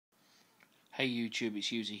Hey YouTube,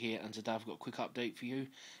 it's Yuzi here, and today I've got a quick update for you.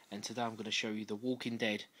 And today I'm going to show you The Walking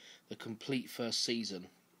Dead, the complete first season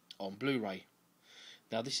on Blu-ray.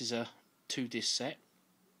 Now this is a 2-disc set.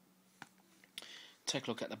 Take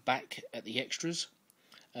a look at the back at the extras.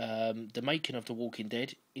 The making of The Walking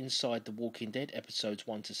Dead, inside The Walking Dead episodes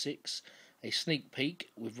 1 to 6, a sneak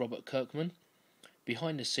peek with Robert Kirkman,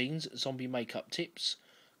 behind the scenes zombie makeup tips,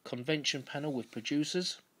 convention panel with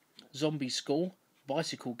producers, zombie school,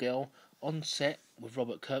 bicycle girl on set with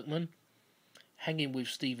Robert Kirkman, hanging with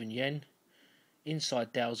Stephen Yen,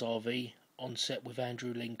 inside Dale's RV, on set with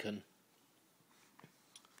Andrew Lincoln.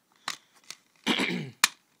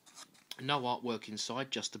 No artwork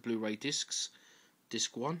inside, just the Blu-ray discs.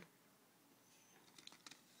 Disc 1,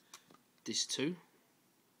 Disc 2.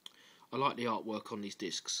 I like the artwork on these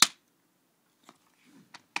discs.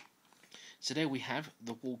 So there we have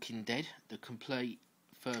The Walking Dead, the complete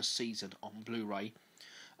first season on Blu-ray.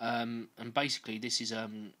 And basically this is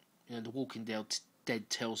The Walking Dead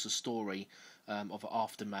tells the story of an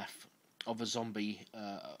aftermath of a zombie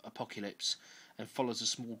apocalypse, and follows a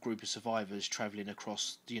small group of survivors travelling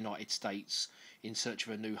across the United States in search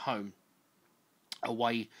of a new home,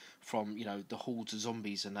 away from the hordes of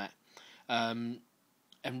zombies and that. And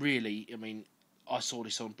really, I mean, I saw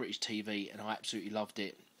this on British TV and I absolutely loved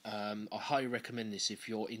it. I highly recommend this if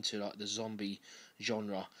you're into like the zombie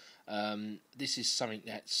genre. This is something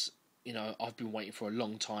that's I've been waiting for a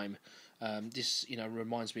long time. This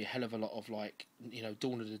reminds me a hell of a lot of like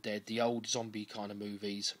Dawn of the Dead, the old zombie kind of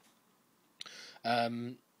movies.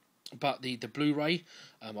 But the Blu-ray,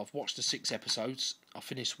 I've watched the 6 episodes. I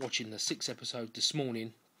finished watching the 6th episode this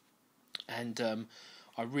morning, and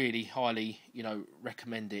I really highly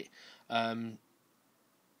recommend it. The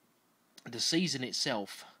season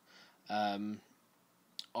itself, I'm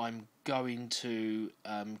going to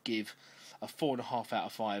give a 4.5 out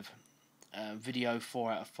of 5. Video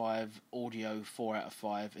 4 out of 5, audio 4 out of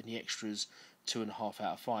 5, and the extras 2.5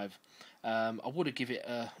 out of 5. I would have give it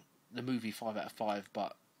the movie 5 out of 5,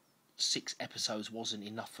 but 6 episodes wasn't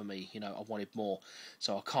enough for me. I wanted more,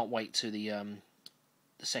 so I can't wait to the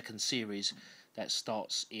second series that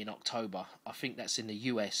starts in October. I think that's in the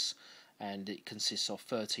US, and it consists of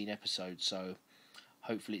 13 episodes. So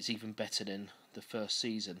hopefully it's even better than the first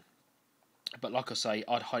season. But like I say,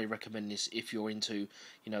 I'd highly recommend this if you're into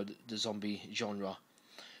the zombie genre.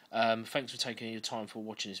 Thanks for taking your time for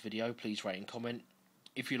watching this video. Please rate and comment.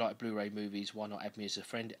 If you like Blu-ray movies, why not add me as a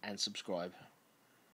friend and subscribe.